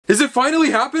Is it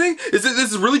finally happening? This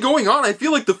is really going on? I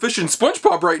feel like the fish in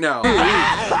SpongeBob right now.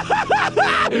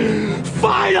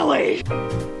 Finally!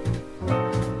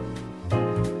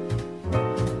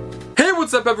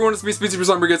 What's up everyone, it's me,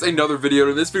 SpeedSuperSonic, against another video.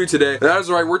 In this video today, that is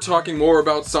right, we're talking more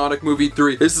about Sonic Movie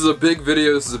 3. This is a big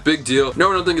video, this is a big deal.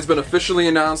 No, nothing has been officially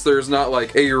announced, there's not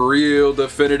like a real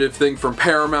definitive thing from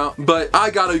Paramount, but I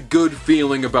got a good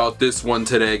feeling about this one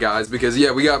today, guys, because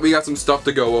yeah, we got some stuff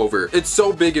to go over. It's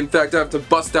so big, in fact, I have to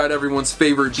bust out everyone's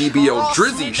favorite BBL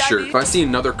Drizzy shirt. If I see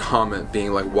another comment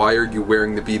being like, why are you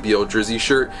wearing the BBL Drizzy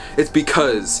shirt? It's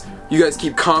because you guys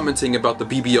keep commenting about the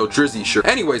BBL Drizzy shirt.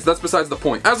 Anyways, that's besides the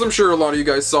point. As I'm sure a lot of you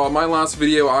guys saw, my last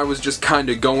video, I was just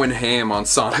kinda going ham on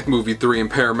Sonic Movie 3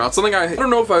 and Paramount. Something I don't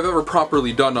know if I've ever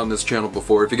properly done on this channel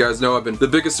before. If you guys know, I've been the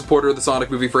biggest supporter of the Sonic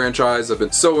movie franchise. I've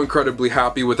been so incredibly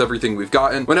happy with everything we've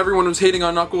gotten. When everyone was hating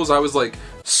on Knuckles, I was like,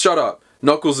 shut up.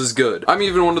 Knuckles is good. I'm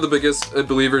even one of the biggest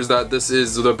believers that this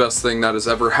is the best thing that has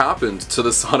ever happened to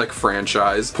the Sonic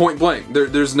franchise. Point blank.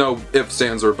 There's no ifs,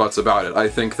 ands, or buts about it. I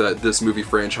think that this movie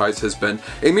franchise has been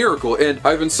a miracle, and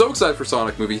I've been so excited for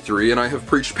Sonic Movie 3, and I have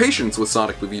preached patience with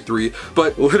Sonic Movie 3,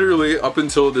 but literally up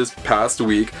until this past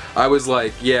week, I was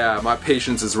like, yeah, my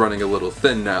patience is running a little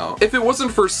thin now. If it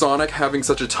wasn't for Sonic having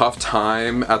such a tough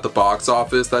time at the box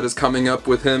office that is coming up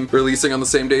with him releasing on the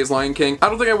same day as Lion King, I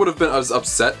don't think I would have been as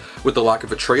upset with the lack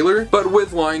of a trailer, but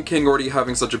with Lion King already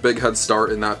having such a big head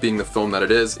start and that being the film that it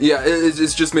is, yeah,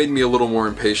 it's just made me a little more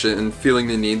impatient and feeling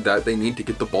the need that they need to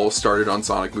get the ball started on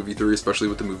Sonic Movie 3, especially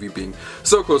with the movie being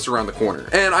so close around the corner.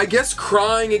 And I guess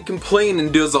crying and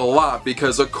complaining does a lot,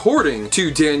 because according to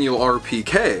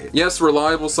DanielRPK, yes,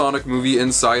 reliable Sonic movie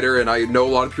insider, and I know a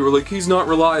lot of people are like, he's not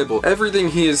reliable. Everything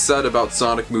he has said about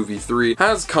Sonic Movie 3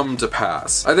 has come to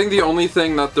pass. I think the only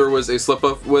thing that there was a slip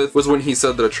up with was when he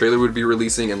said that a trailer would be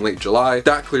releasing in late July.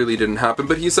 That clearly didn't happen,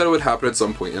 but he said it would happen at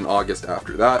some point in August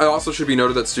after that. It also should be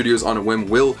noted that studios on a whim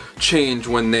will change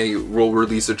when they will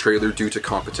release a trailer due to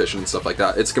competition and stuff like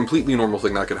that. It's a completely normal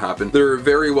thing that could happen. There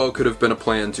very well could have been a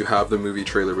plan to have the movie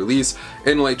trailer release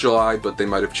in late July, but they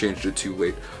might have changed it to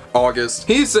late August.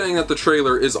 He's saying that the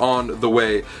trailer is on the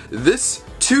way this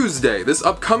Tuesday, this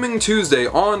upcoming Tuesday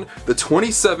on the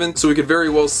 27th, so we could very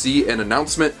well see an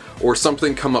announcement or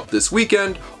something come up this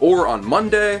weekend or on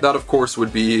Monday. That of course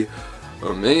would be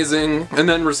amazing. And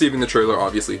then receiving the trailer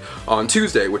obviously on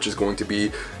Tuesday, which is going to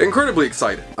be incredibly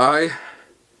exciting. I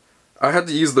had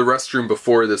to use the restroom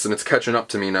before this and it's catching up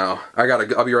to me now.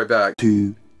 I'll be right back.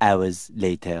 2 hours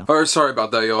later. Alright, sorry about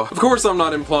that, y'all. Of course I'm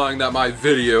not implying that my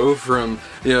video from,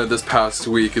 you know, this past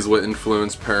week is what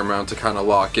influenced Paramount to kind of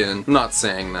lock in. I'm not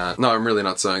saying that. No, I'm really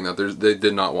not saying that. They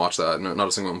did not watch that. No, not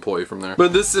a single employee from there.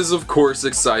 But this is, of course,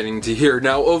 exciting to hear.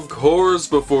 Now, of course,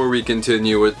 before we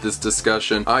continue with this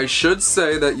discussion, I should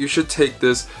say that you should take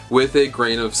this with a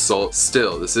grain of salt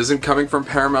still. This isn't coming from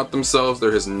Paramount themselves.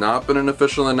 There has not been an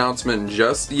official announcement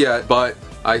just yet, but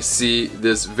I see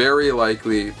this very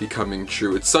likely becoming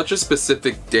true. It's such a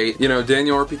specific date. You know,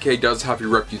 DanielRPK does have a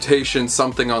reputation,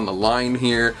 something on the line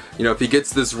here. You know, if he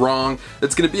gets this wrong,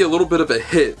 it's gonna be a little bit of a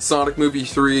hit. Sonic Movie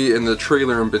 3 and the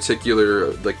trailer in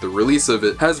particular, like the release of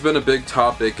it, has been a big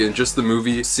topic in just the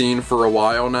movie scene for a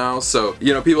while now. So,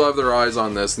 you know, people have their eyes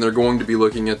on this and they're going to be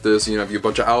looking at this. You know, have a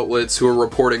bunch of outlets who are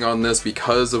reporting on this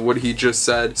because of what he just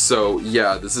said. So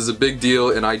yeah, this is a big deal,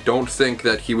 and I don't think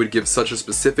that he would give such a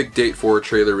specific date for a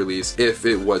trailer release if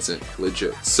it wasn't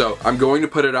legit. So I'm going to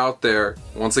put it out there,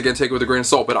 once again take it with a grain of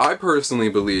salt, but I personally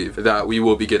believe that we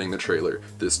will be getting the trailer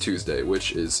this Tuesday,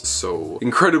 which is so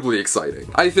incredibly exciting.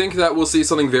 I think that we'll see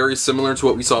something very similar to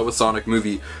what we saw with Sonic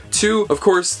Movie 2. Of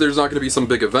course, there's not going to be some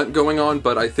big event going on,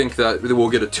 but I think that we'll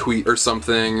get a tweet or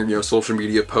something, you know, social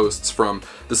media posts from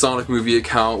the Sonic Movie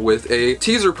account with a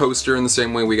teaser poster in the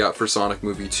same way we got for Sonic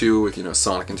Movie 2 with, you know,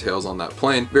 Sonic and Tails on that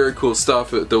plane. Very cool stuff.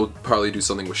 They'll probably do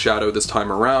something with Shadow this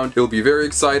time around. It'll be very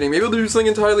exciting. Maybe they'll do something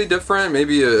entirely different.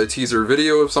 Maybe a teaser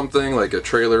video of something, like a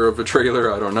trailer of a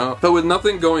trailer, I don't know. But with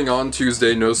nothing going on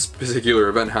Tuesday, no particular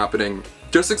event happening,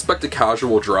 just expect a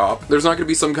casual drop. There's not gonna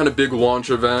be some kind of big launch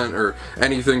event or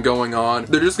anything going on.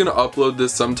 They're just gonna upload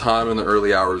this sometime in the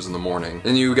early hours in the morning.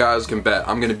 And you guys can bet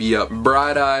I'm gonna be up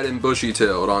bright-eyed and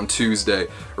bushy-tailed on Tuesday,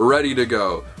 ready to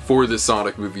go for the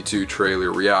Sonic Movie 2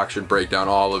 trailer, reaction, breakdown,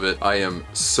 all of it. I am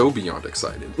so beyond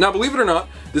excited. Now, believe it or not,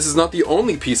 this is not the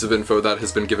only piece of info that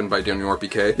has been given by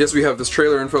DanielRPK. Yes, we have this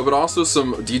trailer info, but also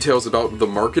some details about the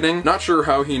marketing. Not sure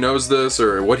how he knows this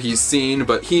or what he's seen,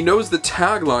 but he knows the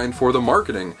tagline for the marketing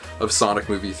marketing of Sonic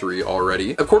Movie 3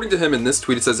 already. According to him in this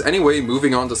tweet, it says, "Anyway,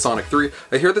 moving on to Sonic 3,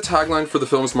 I hear the tagline for the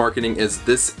film's marketing is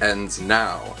 'This ends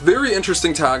now.'" Very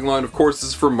interesting tagline. Of course, this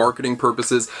is for marketing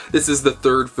purposes. This is the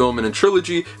third film in a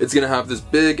trilogy. It's gonna have this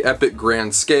big, epic,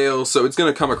 grand scale, so it's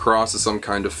gonna come across as some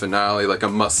kind of finale, like a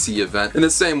must-see event, in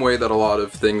the same way that a lot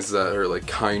of things that are like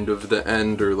kind of the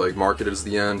end or like marketed as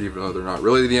the end, even though they're not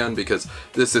really the end, because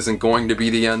this isn't going to be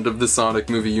the end of the Sonic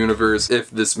movie universe if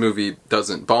this movie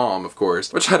doesn't bomb, of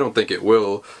course, which I don't think it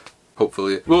will.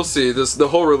 Hopefully. We'll see. The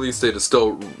whole release date is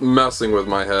still messing with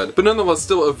my head. But nonetheless,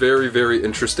 still a very, very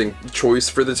interesting choice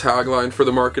for the tagline for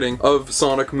the marketing of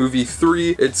Sonic Movie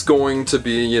 3. It's going to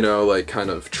be, you know, like kind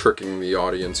of tricking the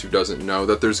audience who doesn't know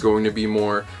that there's going to be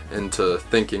more into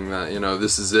thinking that, you know,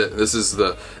 this is it.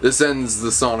 This ends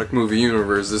the Sonic movie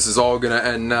universe. This is all gonna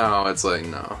end now. It's like,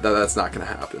 no, that's not gonna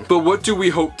happen. But what do we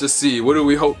hope to see? What do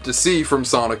we hope to see from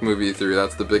Sonic Movie 3?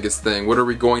 That's the biggest thing. What are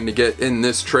we going to get in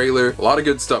this trailer? A lot of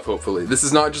good stuff, hopefully. This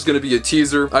is not just going to be a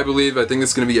teaser, I believe. I think this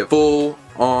is going to be a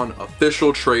full-on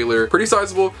official trailer. Pretty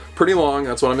sizable, pretty long,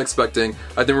 that's what I'm expecting.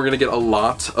 I think we're going to get a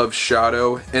lot of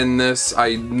Shadow in this.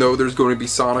 I know there's going to be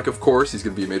Sonic, of course. He's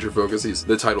going to be a major focus. He's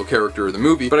the title character of the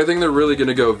movie. But I think they're really going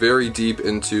to go very deep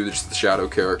into just the Shadow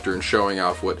character and showing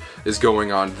off what is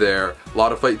going on there. A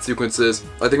lot of fight sequences.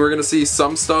 I think we're going to see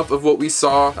some stuff of what we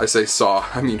saw. I say saw,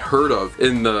 I mean heard of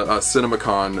in the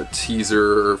CinemaCon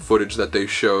teaser footage that they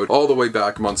showed all the way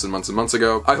back months and months and months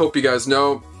ago. I hope you guys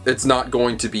know it's not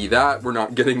going to be that. We're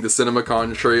not getting the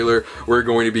CinemaCon trailer. We're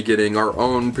going to be getting our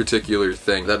own particular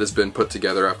thing that has been put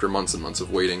together after months and months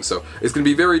of waiting. So it's going to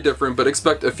be very different, but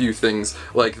expect a few things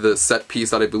like the set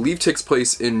piece that I believe takes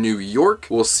place in New York.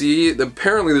 We'll see.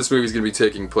 Apparently this movie is going to be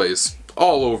taking place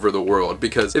all over the world,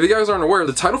 because if you guys aren't aware,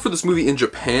 the title for this movie in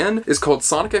Japan is called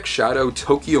Sonic X Shadow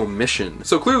Tokyo Mission.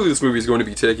 So clearly this movie is going to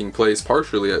be taking place,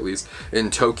 partially at least,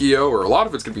 in Tokyo, or a lot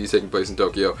of it's going to be taking place in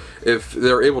Tokyo, if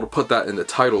they're able to put that in the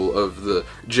title of the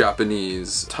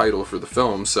Japanese title for the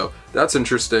film. So that's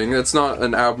interesting. It's not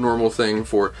an abnormal thing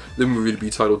for the movie to be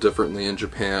titled differently in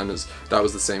Japan, as that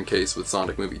was the same case with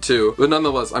Sonic Movie 2. But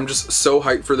nonetheless, I'm just so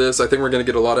hyped for this. I think we're going to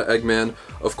get a lot of Eggman.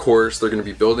 Of course, they're going to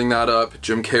be building that up.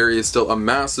 Jim Carrey is still a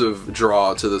massive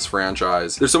draw to this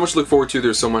franchise. There's so much to look forward to.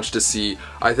 There's so much to see.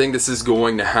 I think this is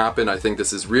going to happen. I think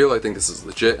this is real. I think this is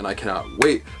legit, and I cannot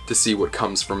wait to see what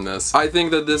comes from this. I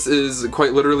think that this is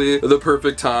quite literally the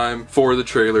perfect time for the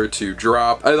trailer to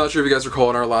drop. I'm not sure if you guys recall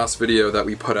in our last video that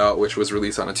we put out, which was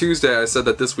released on a Tuesday, I said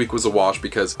that this week was a wash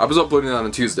because I was uploading that on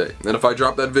a Tuesday. And if I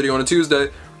dropped that video on a Tuesday,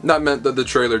 that meant that the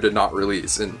trailer did not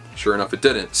release, and sure enough it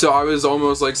didn't. So I was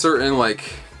almost like certain, like,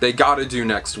 they gotta do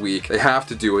next week. They have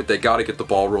to do it. They gotta get the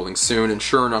ball rolling soon, and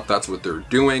sure enough, that's what they're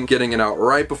doing. Getting it out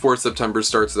right before September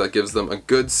starts, so that gives them a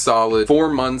good solid 4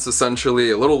 months, essentially,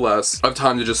 a little less, of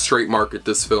time to just straight market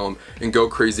this film and go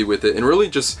crazy with it, and really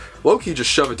just, low-key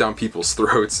just shove it down people's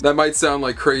throats. That might sound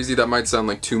like crazy, that might sound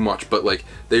like too much, but like,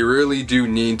 they really do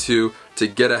need to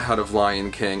get ahead of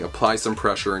Lion King, apply some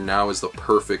pressure, and now is the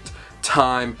perfect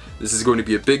time. This is going to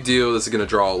be a big deal. This is going to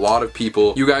draw a lot of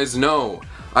people. You guys know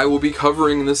I will be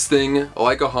covering this thing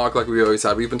like a hawk, like we always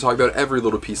have. We've been talking about every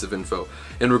little piece of info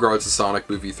in regards to Sonic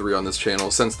Movie 3 on this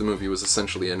channel since the movie was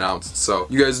essentially announced. So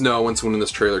you guys know when this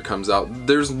trailer comes out,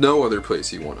 there's no other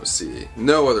place you want to see,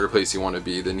 no other place you want to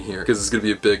be than here, because it's going to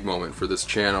be a big moment for this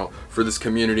channel, for this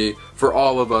community, for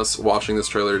all of us watching this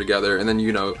trailer together. And then,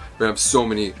 you know, we're going to have so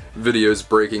many videos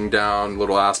breaking down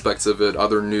little aspects of it,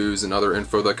 other news and other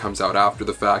info that comes out after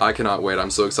the fact. I cannot wait.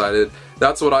 I'm so excited.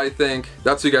 That's what I think.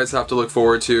 That's what you guys have to look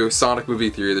forward to. Sonic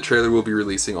Movie 3. The trailer will be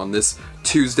releasing on this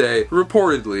Tuesday,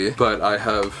 reportedly, but I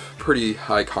have pretty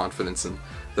high confidence in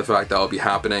the fact that will be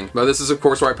happening. But this is of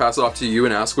course where I pass it off to you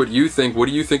and ask what you think. What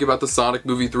do you think about the Sonic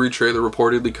Movie 3 trailer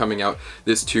reportedly coming out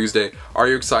this Tuesday? Are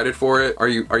you excited for it? Are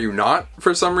you not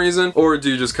for some reason? Or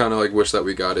do you just kind of like wish that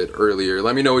we got it earlier?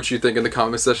 Let me know what you think in the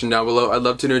comment section down below. I'd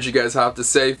love to know what you guys have to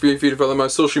say. Feel free to follow my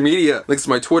social media. Links to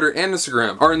my Twitter and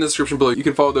Instagram are in the description below. You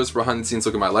can follow those for behind the scenes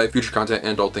look at my life, future content,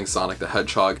 and all things Sonic the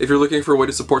Hedgehog. If you're looking for a way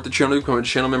to support the channel, become a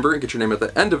channel member and get your name at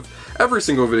the end of every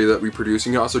single video that we produce.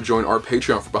 You can also join our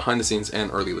Patreon for behind the scenes and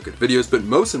early look at videos. But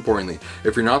most importantly,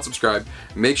 if you're not subscribed,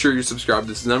 make sure you're subscribed.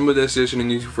 This is the number one destination in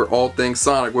YouTube for all things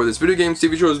Sonic, whether it's video games,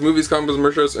 TV shows, movies, comics,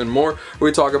 merchandise, and more.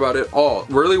 We talk about it all.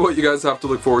 Really what you guys have to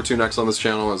look forward to next on this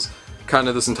channel, is kind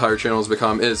of this entire channel has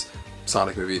become, is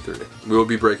Sonic Movie 3. We will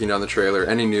be breaking down the trailer,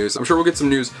 any news. I'm sure we'll get some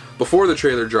news before the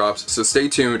trailer drops, so stay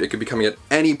tuned. It could be coming at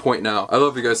any point now. I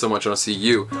love you guys so much, and I'll see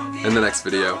you in the next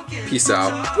video. Peace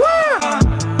out.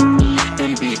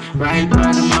 Right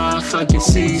by the motherfucking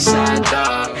seaside,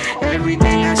 dog.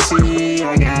 Everything I see,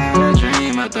 I got a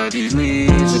dream. I thought these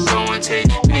leaves would go and take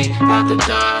me out the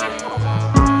dark.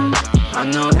 I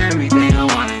know everything I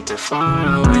wanted to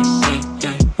far away.